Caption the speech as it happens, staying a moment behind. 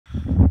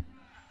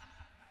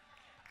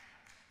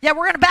Yeah,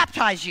 we're going to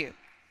baptize you.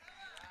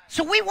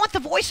 So we want the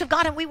voice of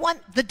God, and we want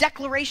the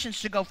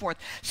declarations to go forth.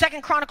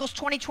 2 Chronicles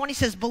 20:20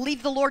 says,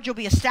 believe the Lord, you'll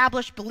be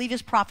established. Believe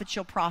his prophets,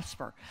 you'll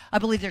prosper. I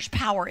believe there's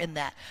power in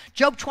that.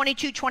 Job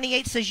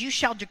 22:28 says, you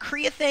shall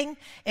decree a thing,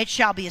 it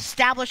shall be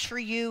established for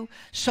you,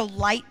 so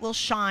light will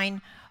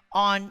shine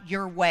on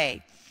your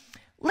way.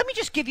 Let me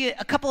just give you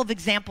a couple of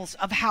examples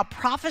of how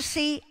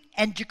prophecy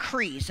and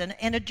decrees,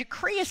 and a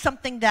decree is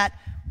something that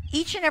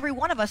each and every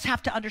one of us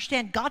have to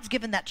understand. God's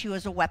given that to you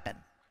as a weapon.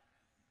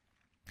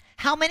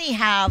 How many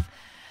have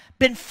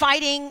been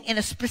fighting in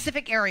a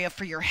specific area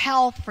for your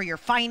health, for your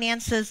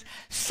finances,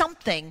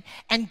 something,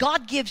 and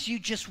God gives you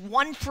just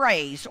one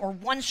phrase or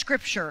one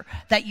scripture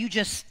that you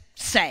just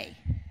say?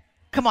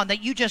 Come on,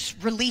 that you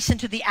just release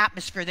into the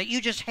atmosphere, that you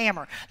just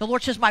hammer. The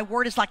Lord says, my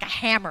word is like a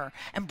hammer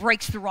and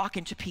breaks the rock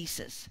into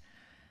pieces.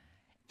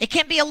 It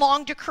can't be a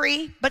long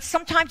decree, but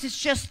sometimes it's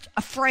just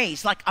a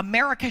phrase like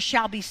America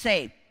shall be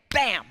saved.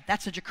 Bam,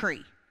 that's a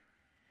decree.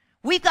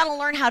 We've got to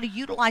learn how to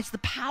utilize the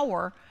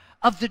power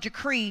of the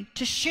decree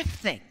to shift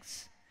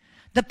things.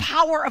 The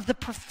power of the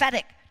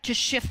prophetic to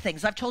shift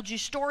things. I've told you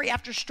story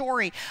after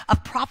story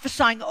of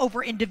prophesying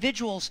over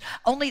individuals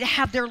only to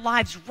have their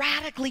lives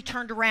radically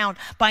turned around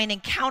by an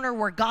encounter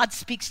where God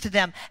speaks to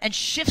them and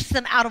shifts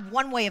them out of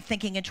one way of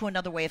thinking into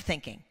another way of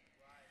thinking.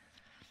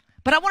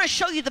 But I want to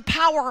show you the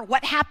power,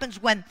 what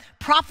happens when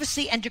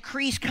prophecy and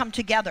decrees come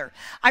together.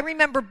 I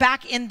remember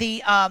back in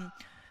the,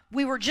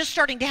 we were just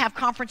starting to have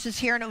conferences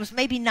here, and it was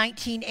maybe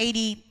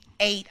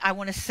 1988, I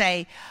want to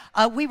say.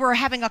 We were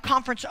having a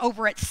conference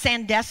over at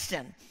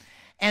Sandestin,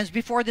 and it was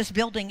before this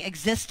building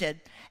existed.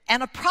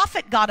 And a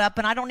prophet got up,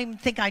 and I don't even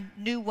think I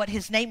knew what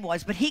his name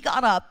was, but he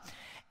got up,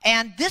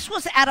 and this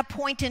was at a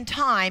point in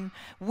time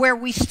where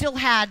we still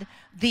had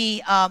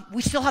the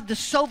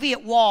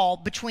Soviet wall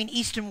between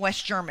East and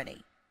West Germany,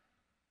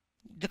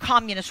 the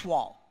communist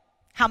wall.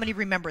 How many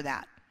remember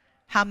that?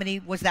 How many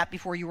was that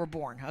before you were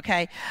born?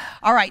 Okay.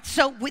 All right.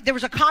 So there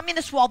was a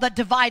communist wall that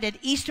divided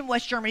East and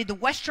West Germany, the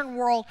Western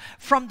world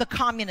from the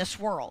communist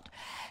world.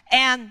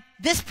 And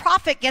this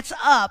prophet gets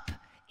up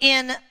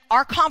in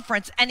our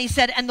conference and he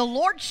said, and the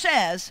Lord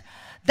says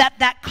that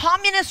that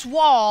communist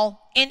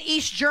wall in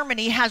East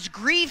Germany has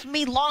grieved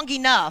me long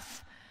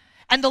enough.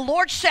 And the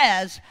Lord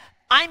says,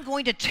 I'm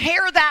going to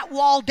tear that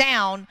wall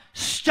down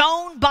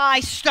stone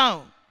by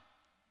stone.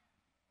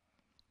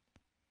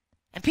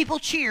 And people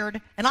cheered,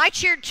 and I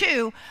cheered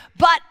too,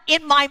 but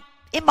in my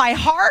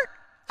heart,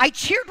 I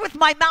cheered with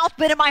my mouth,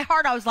 but in my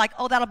heart I was like,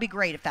 oh, that'll be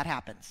great if that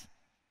happens.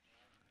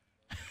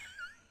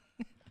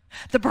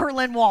 The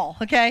Berlin Wall,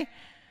 okay?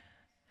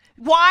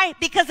 Why?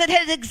 Because it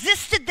had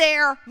existed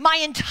there my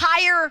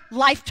entire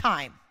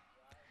lifetime.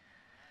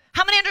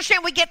 How many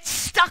understand we get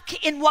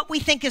stuck in what we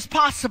think is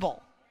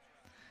possible?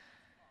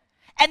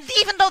 And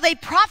even though they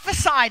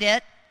prophesied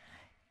it,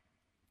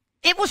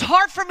 it was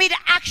hard for me to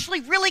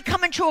actually really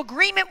come into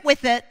agreement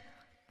with it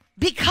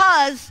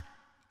because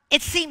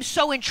it seemed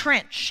so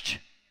entrenched.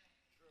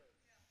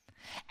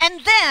 And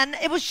then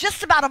it was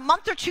just about a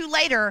month or two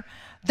later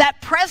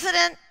that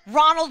President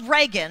Ronald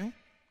Reagan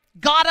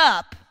got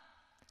up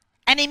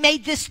and he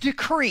made this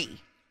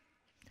decree.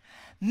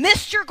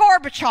 Mr.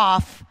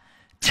 Gorbachev,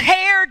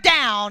 tear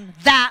down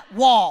that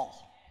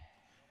wall.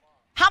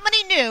 How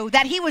many knew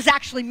that he was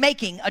actually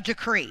making a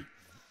decree?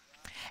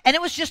 And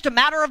it was just a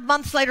matter of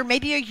months later,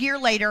 maybe a year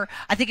later,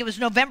 I think it was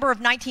November of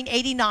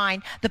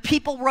 1989, the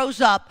people rose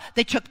up,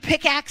 they took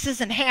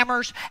pickaxes and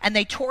hammers, and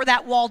they tore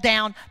that wall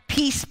down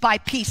piece by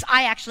piece.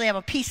 I actually have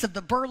a piece of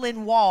the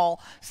Berlin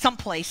Wall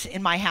someplace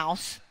in my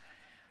house.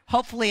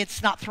 Hopefully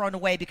it's not thrown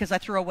away because I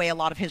threw away a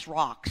lot of his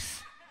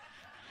rocks.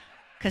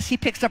 Because he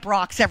picks up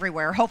rocks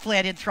everywhere. Hopefully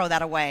I didn't throw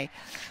that away.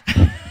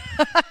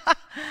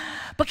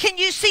 But can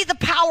you see the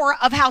power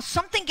of how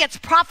something gets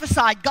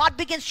prophesied, God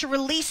begins to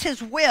release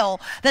his will,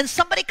 then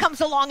somebody comes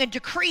along and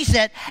decrees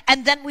it,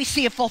 and then we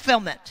see a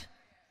fulfillment.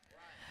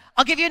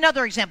 I'll give you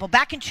another example.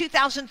 Back in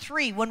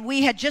 2003, when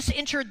we had just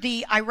entered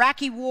the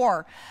Iraqi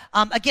war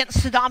against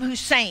Saddam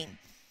Hussein,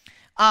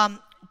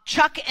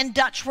 Chuck and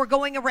Dutch were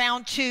going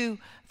around to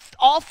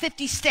all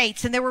 50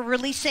 states, and they were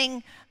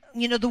releasing,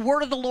 you know, the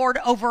word of the Lord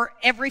over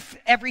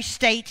every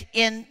state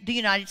in the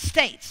United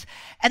States.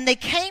 And they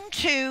came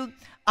to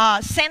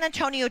San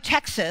Antonio,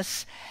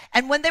 Texas,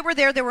 and when they were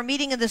there, they were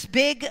meeting in this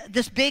big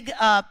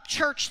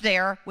church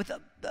there with a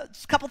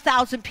couple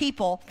thousand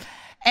people.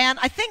 And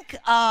I think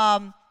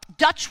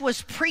Dutch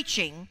was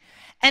preaching,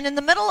 and in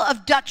the middle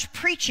of Dutch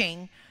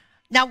preaching,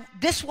 now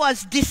this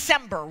was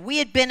December. We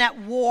had been at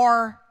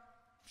war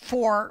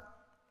for,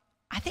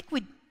 I think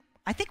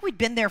we'd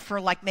been there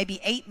for like maybe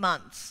 8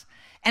 months,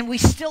 and we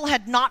still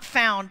had not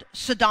found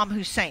Saddam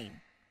Hussein.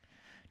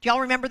 Do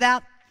y'all remember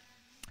that?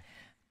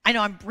 I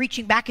know I'm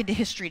reaching back into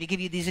history to give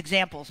you these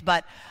examples,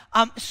 but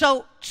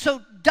so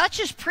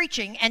Dutch is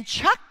preaching, and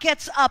Chuck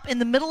gets up in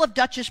the middle of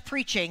Dutch's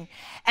preaching,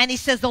 and he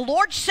says, the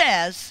Lord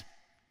says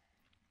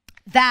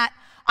that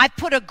I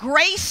put a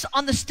grace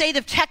on the state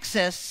of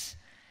Texas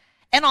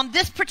and on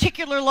this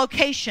particular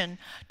location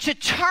to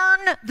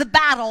turn the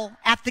battle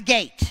at the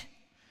gate.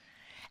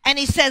 And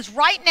he says,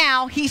 right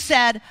now, he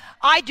said,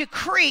 I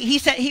decree,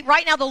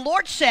 right now the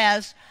Lord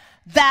says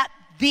that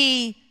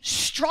the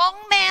strong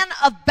man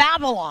of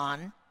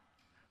Babylon,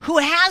 who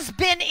has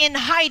been in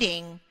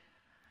hiding,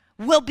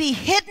 will be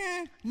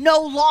hidden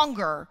no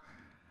longer,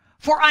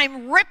 for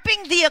I'm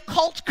ripping the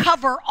occult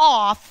cover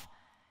off,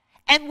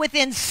 and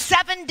within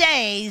 7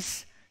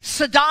 days,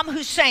 Saddam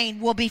Hussein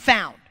will be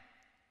found.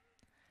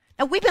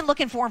 Now, we've been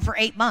looking for him for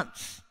 8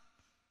 months.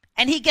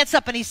 And he gets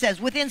up and he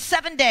says, within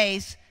 7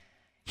 days,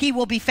 he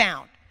will be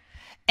found.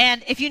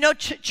 And if you know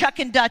Chuck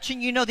and Dutch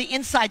and you know the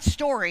inside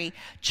story,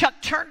 Chuck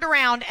turned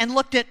around and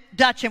looked at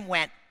Dutch and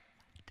went,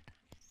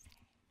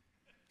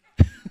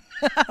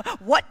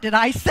 what did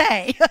I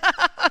say?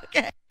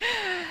 Okay.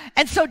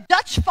 And so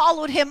Dutch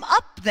followed him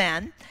up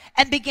then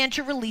and began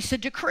to release a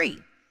decree.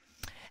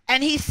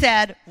 And he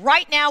said,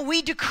 right now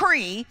we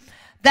decree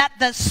that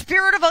the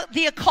spirit of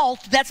the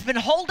occult that's been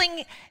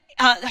holding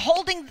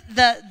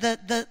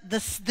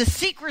the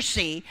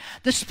secrecy,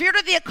 the spirit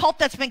of the occult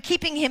that's been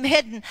keeping him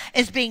hidden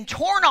is being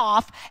torn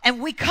off,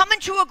 and we come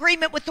into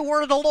agreement with the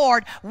word of the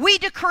Lord. We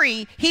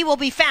decree he will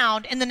be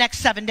found in the next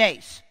 7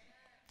 days.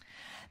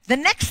 The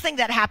next thing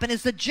that happened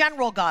is the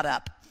general got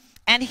up,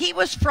 and he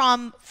was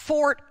from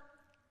Fort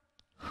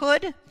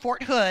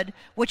Hood,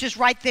 which is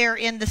right there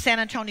in the San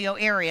Antonio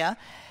area.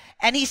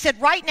 And he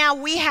said, right now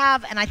we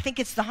have, and I think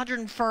it's the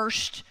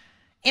 101st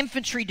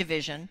Infantry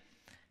Division.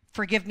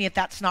 Forgive me if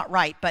that's not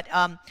right, but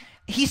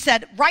he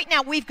said, right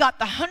now we've got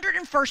the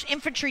 101st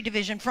Infantry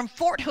Division from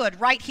Fort Hood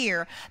right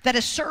here that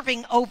is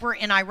serving over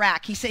in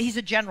Iraq. He said he's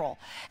a general.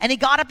 And he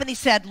got up and he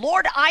said,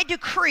 Lord, I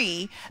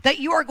decree that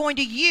you are going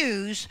to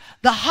use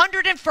the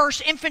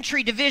 101st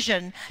Infantry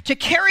Division to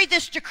carry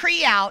this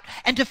decree out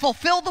and to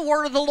fulfill the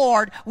word of the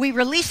Lord. We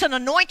release an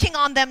anointing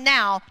on them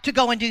now to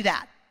go and do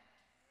that.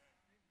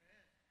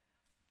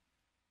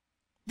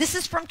 This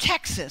is from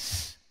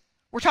Texas.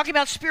 We're talking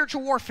about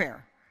spiritual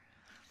warfare.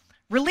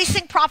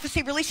 Releasing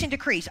prophecy, releasing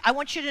decrees. I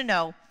want you to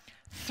know,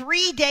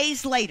 3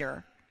 days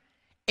later,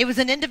 it was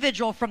an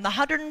individual from the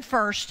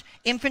 101st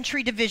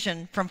Infantry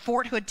Division from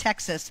Fort Hood,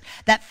 Texas,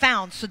 that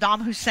found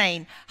Saddam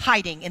Hussein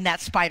hiding in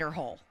that spider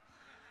hole.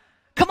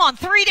 Come on,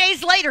 3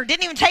 days later,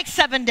 didn't even take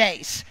 7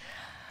 days.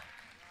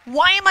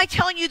 Why am I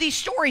telling you these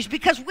stories?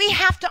 Because we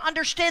have to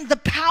understand the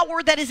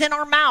power that is in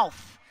our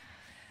mouth.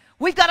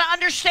 We've got to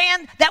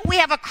understand that we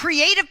have a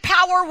creative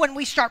power when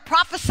we start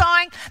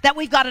prophesying, that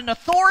we've got an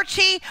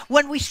authority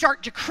when we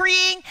start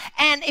decreeing.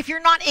 And if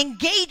you're not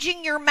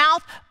engaging your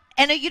mouth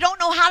and you don't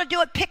know how to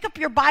do it, pick up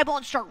your Bible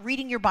and start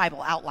reading your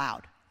Bible out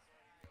loud.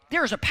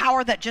 There is a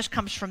power that just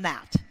comes from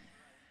that.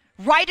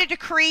 Write a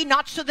decree,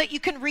 not so that you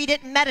can read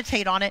it and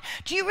meditate on it.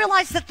 Do you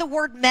realize that the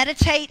word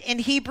meditate in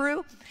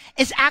Hebrew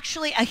is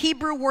actually a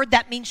Hebrew word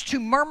that means to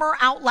murmur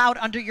out loud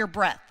under your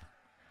breath?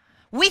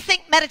 We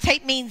think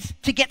meditate means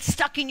to get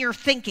stuck in your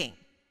thinking.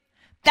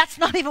 That's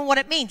not even what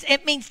it means.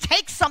 It means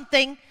take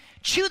something,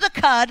 chew the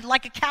cud,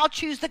 like a cow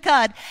chews the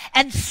cud,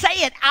 and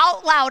say it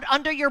out loud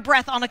under your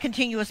breath on a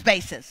continuous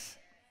basis.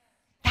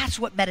 That's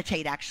what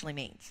meditate actually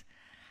means.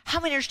 How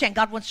many understand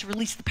God wants to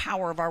release the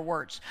power of our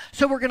words?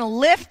 So we're going to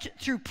lift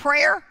through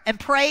prayer and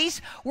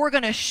praise. We're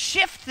going to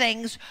shift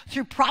things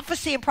through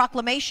prophecy and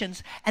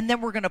proclamations, and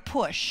then we're going to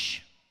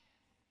push.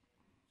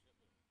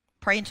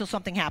 Pray until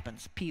something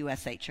happens,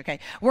 P-U-S-H, okay?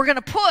 We're going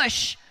to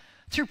push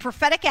through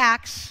prophetic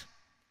acts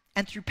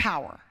and through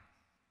power.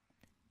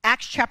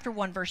 Acts chapter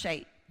 1, verse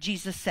 8,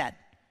 Jesus said,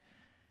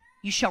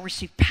 you shall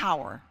receive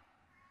power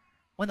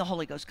when the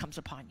Holy Ghost comes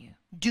upon you.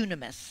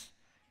 Dunamis,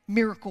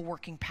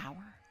 miracle-working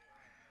power.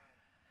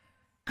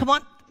 Come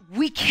on,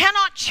 we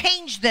cannot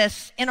change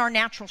this in our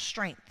natural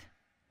strength,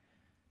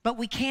 but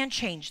we can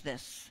change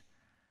this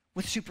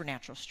with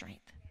supernatural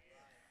strength.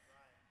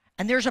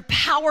 And there's a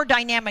power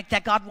dynamic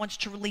that God wants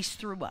to release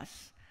through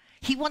us.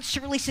 He wants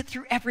to release it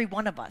through every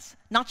one of us,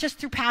 not just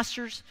through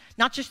pastors,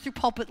 not just through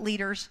pulpit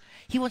leaders.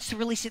 He wants to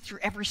release it through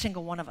every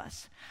single one of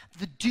us.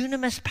 The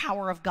dunamis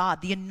power of God,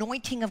 the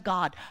anointing of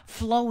God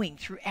flowing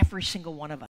through every single one of us.